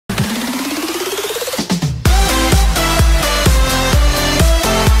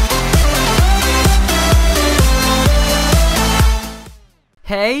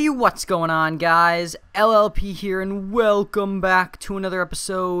Hey, what's going on, guys? LLP here, and welcome back to another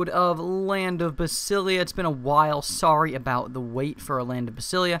episode of Land of Basileia. It's been a while. Sorry about the wait for a Land of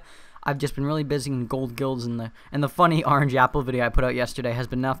Basileia. I've just been really busy in gold guilds, and the funny orange apple video I put out yesterday has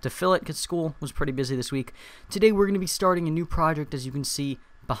been enough to fill it because school was pretty busy this week. Today we're going to be starting a new project, as you can see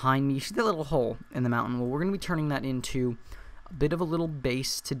behind me. You see the little hole in the mountain? Well, we're going to be turning that into a bit of a little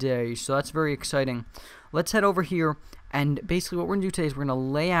base today, so that's very exciting. Let's head over here, and basically what we're going to do today is we're going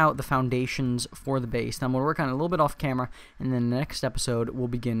to lay out the foundations for the base. Now I'm going to work on it a little bit off camera, and then the next episode we'll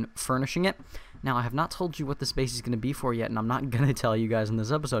begin furnishing it. Now I have not told you what this base is going to be for yet, and I'm not going to tell you guys in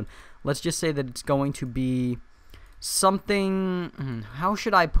this episode. Let's just say that it's going to be something, how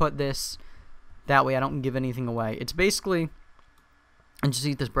should I put this that way I don't give anything away? It's basically, and just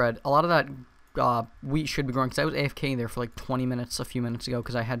eat this bread, a lot of that wheat should be growing, because I was AFK there for like 20 minutes a few minutes ago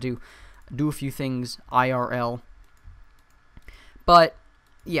because I had to do a few things IRL. But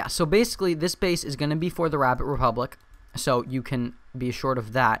yeah, so basically this base is going to be for the Rabbit Republic, so you can be assured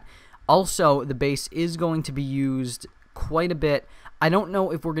of that. Also, the base is going to be used quite a bit. I don't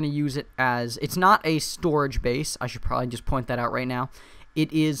know if we're going to use it as, it's not a storage base. I should probably just point that out right now.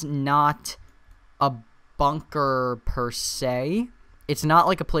 It is not a bunker per se. It's not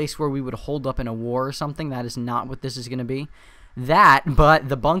like a place where we would hold up in a war or something. That is not what this is going to be. But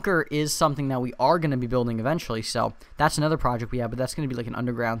the bunker is something that we are going to be building eventually, so that's another project we have, but that's going to be like an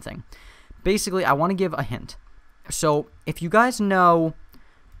underground thing. Basically, I want to give a hint. So, if you guys know,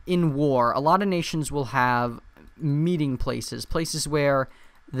 in war, a lot of nations will have meeting places, places where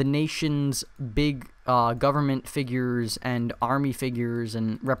the nation's big government figures and army figures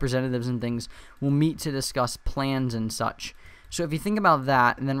and representatives and things will meet to discuss plans and such. So if you think about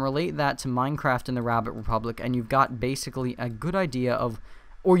that and then relate that to Minecraft and the Rabbit Republic, and you've got basically a good idea of,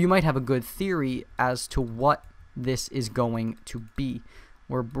 or you might have a good theory as to what this is going to be.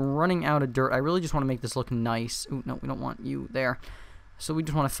 We're running out of dirt. I really just want to make this look nice. Ooh, no, we don't want you there. So we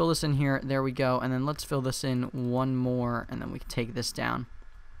just want to fill this in here. There we go. And then let's fill this in one more, and then we can take this down.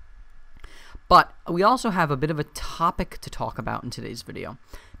 But we also have a bit of a topic to talk about in today's video.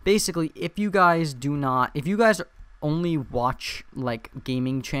 Basically, if you guys only watch like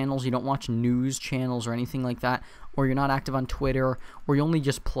gaming channels, you don't watch news channels or anything like that, or you're not active on Twitter, or you only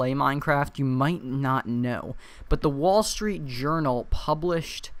just play Minecraft, you might not know. But the Wall Street Journal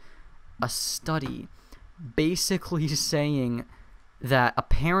published a study basically saying that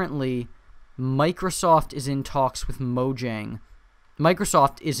apparently Microsoft is in talks with Mojang.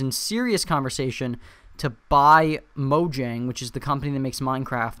 Microsoft is in serious conversation to buy Mojang, which is the company that makes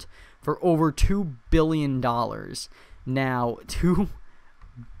Minecraft, for over $2 billion. Now, $2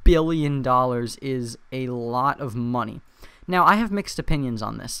 billion is a lot of money. Now, I have mixed opinions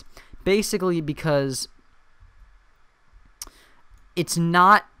on this. Basically because if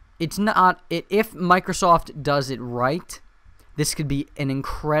Microsoft does it right, this could be an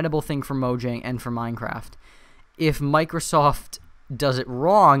incredible thing for Mojang and for Minecraft. If Microsoft does it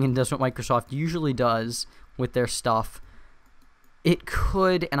wrong and does what Microsoft usually does with their stuff, it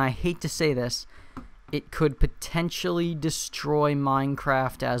could, and I hate to say this, it could potentially destroy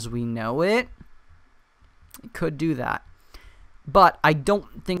Minecraft as we know it. It could do that. But I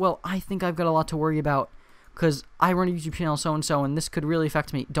don't think, well, I think I've got a lot to worry about because I run a YouTube channel so-and-so, and this could really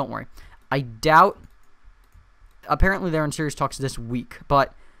affect me. Don't worry. I doubt, apparently they're in serious talks this week,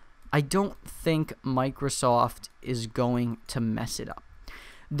 but I don't think Microsoft is going to mess it up.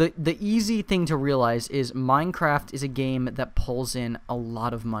 The easy thing to realize is Minecraft is a game that pulls in a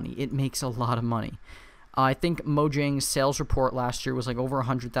lot of money. It makes a lot of money. I think Mojang's sales report last year was like over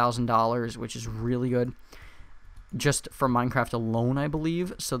 $100,000, which is really good. Just for Minecraft alone, I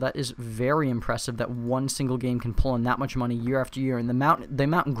believe. So that is very impressive that one single game can pull in that much money year after year. And the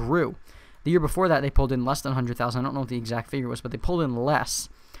mountain grew. The year before that, they pulled in less than $100,000. I don't know what the exact figure was, but they pulled in less,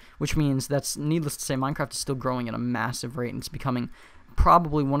 which means that's, needless to say, Minecraft is still growing at a massive rate, and it's becoming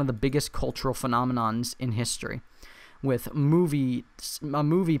probably one of the biggest cultural phenomenons in history, with a movie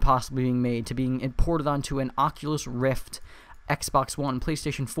possibly being made, to being imported onto an Oculus Rift, Xbox One,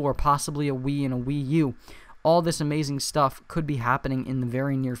 PlayStation 4, possibly a Wii and a Wii U. All this amazing stuff could be happening in the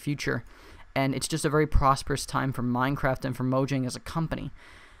very near future, and it's just a very prosperous time for Minecraft and for Mojang as a company.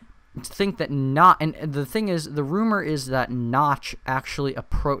 To think that and the thing is, the rumor is that Notch actually no,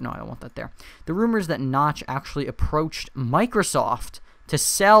 I don't want that there. The rumor is that Notch actually approached Microsoft to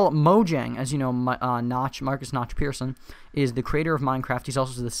sell Mojang. As you know, Marcus Notch Pearson is the creator of Minecraft. He's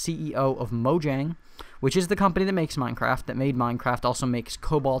also the CEO of Mojang, which is the company that makes Minecraft, that made Minecraft, also makes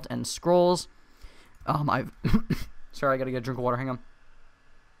Cobalt and Scrolls. Sorry, I gotta get a drink of water, hang on.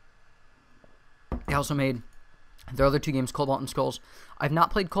 They also made Their other two games, Cobalt and Scrolls. I've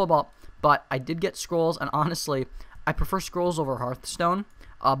not played Cobalt, but I did get Scrolls, and honestly, I prefer Scrolls over Hearthstone.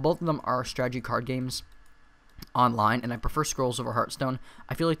 Both of them are strategy card games online, and I prefer Scrolls over Hearthstone.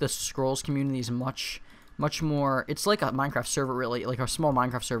 I feel like the Scrolls community is much more, it's like a Minecraft server, really, like a small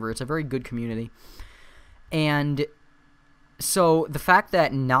Minecraft server. It's a very good community. And so the fact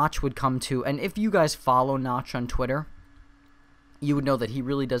that Notch would come to, and if you guys follow Notch on Twitter, you would know that he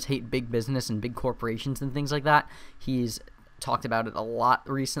really does hate big business and big corporations and things like that. He's talked about it a lot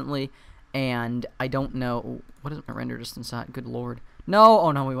recently, and I don't know, what is my render distance at? Good lord. No,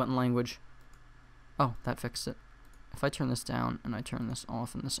 oh no, we went in language. Oh, that fixed it. If I turn this down and I turn this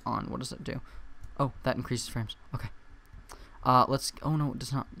off and this on, what does it do? Oh, that increases frames. Okay. Let's, oh no, it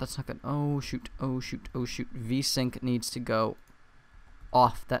does not, that's not good. Oh shoot, oh shoot, oh shoot. VSync needs to go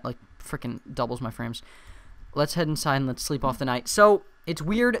off. That like freaking doubles my frames. Let's head inside and let's sleep off the night. So, it's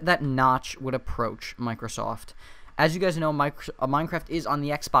weird that Notch would approach Microsoft. As you guys know, Minecraft is on the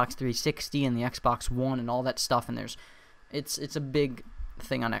Xbox 360 and the Xbox One and all that stuff, and it's a big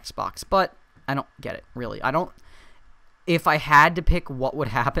thing on Xbox, but I don't get it, really. If I had to pick what would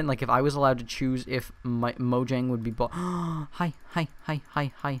happen, like if I was allowed to choose if Mojang would be bought, hi.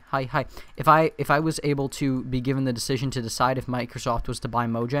 If I was able to be given the decision to decide if Microsoft was to buy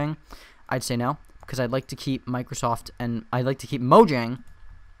Mojang, I'd say no, because I'd like to keep Microsoft and I'd like to keep Mojang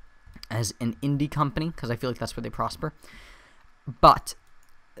as an indie company, because I feel like that's where they prosper. But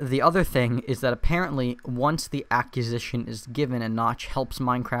the other thing is that apparently once the acquisition is given and Notch helps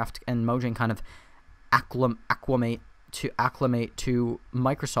Minecraft and Mojang kind of acclimate to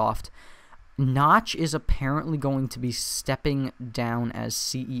Microsoft, Notch is apparently going to be stepping down as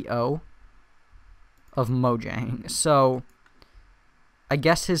CEO of Mojang. So I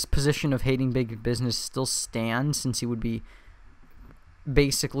guess his position of hating big business still stands, since he would be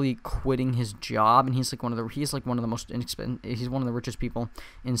basically quitting his job, and he's one of the most inexpensive, he's one of the richest people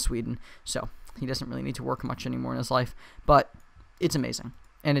in Sweden, so he doesn't really need to work much anymore in his life. But it's amazing,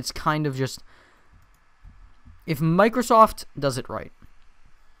 and it's kind of just, if Microsoft does it right,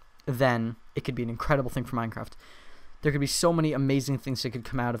 then it could be an incredible thing for Minecraft. There could be so many amazing things that could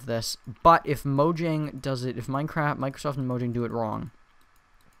come out of this. But if Mojang does it, if Microsoft and Mojang do it wrong,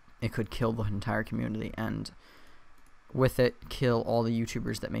 it could kill the entire community, and with it, kill all the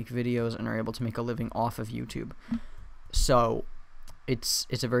YouTubers that make videos and are able to make a living off of YouTube. So it's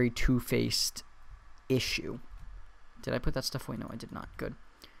a very two-faced issue. Did I put that stuff away? No, I did not. Good.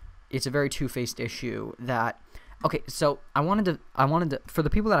 It's a very two-faced issue that, okay, so I wanted to, for the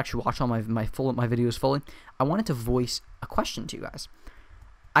people that actually watch all my videos fully, I wanted to voice a question to you guys.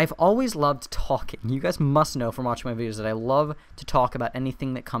 I've always loved talking. You guys must know from watching my videos that I love to talk about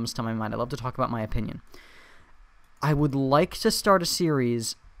anything that comes to my mind. I love to talk about my opinion. I would like to start a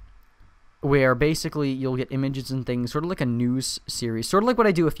series where basically you'll get images and things, sort of like a news series, sort of like what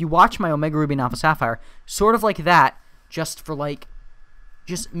I do if you watch my Omega Ruby and Alpha Sapphire, sort of like that, just for like,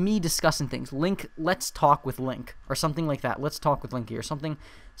 just me discussing things. Let's talk with Link, or something like that. Let's talk with Linky, or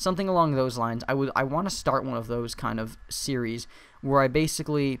something along those lines. I want to start one of those kind of series where I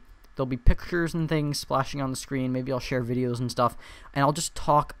basically, there'll be pictures and things splashing on the screen. Maybe I'll share videos and stuff, and I'll just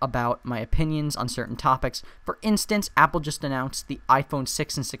talk about my opinions on certain topics. For instance, Apple just announced the iPhone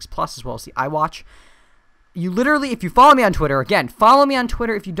 6 and 6 Plus, as well as the iWatch. You literally, if you follow me on Twitter, again, follow me on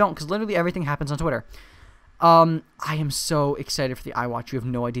Twitter if you don't, because literally everything happens on Twitter. I am so excited for the iWatch. You have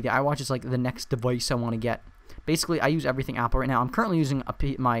no idea. The iWatch is like the next device I want to get. Basically, I use everything Apple right now. I'm currently using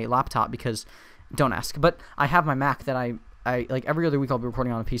my laptop because, don't ask, but I have my Mac that I like every other week I'll be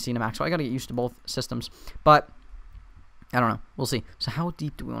recording on a PC and a Mac, so I got to get used to both systems. But I don't know. We'll see. So how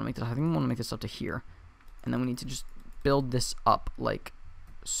deep do we want to make this? I think we want to make this up to here, and then we need to just build this up like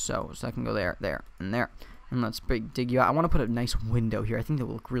so. So I can go there, there, and there. And let's dig you out. I want to put a nice window here. I think that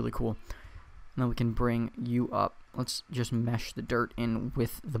will look really cool. And then we can bring you up. Let's just mesh the dirt in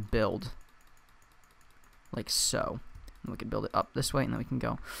with the build. Like so. And we can build it up this way, and then we can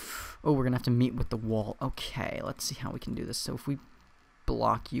go. Oh, we're going to have to meet with the wall. Okay, let's see how we can do this. So if we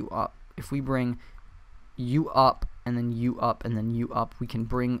block you up, if we bring you up, and then you up, and then you up, we can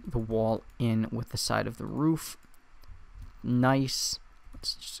bring the wall in with the side of the roof. Nice.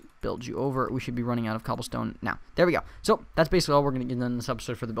 Let's just build you over. We should be running out of cobblestone now. There we go. So that's basically all we're going to get done in this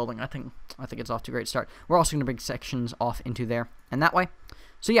episode for the building. I think it's off to a great start. We're also going to bring sections off into there and that way.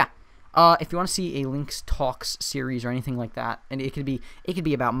 So yeah, if you want to see a Link's Talks series or anything like that, and it could be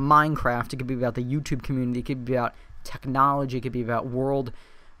about Minecraft, it could be about the YouTube community, it could be about technology, it could be about world,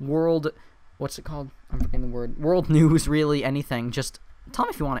 what's it called? I'm forgetting the word. World news, really, anything. Just tell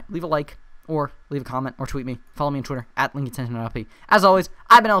me if you want it. Leave a like, or leave a comment, or tweet me. Follow me on Twitter, @LinkyTensionLP. As always,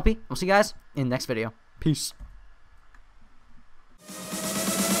 I've been LP. We'll see you guys in the next video. Peace.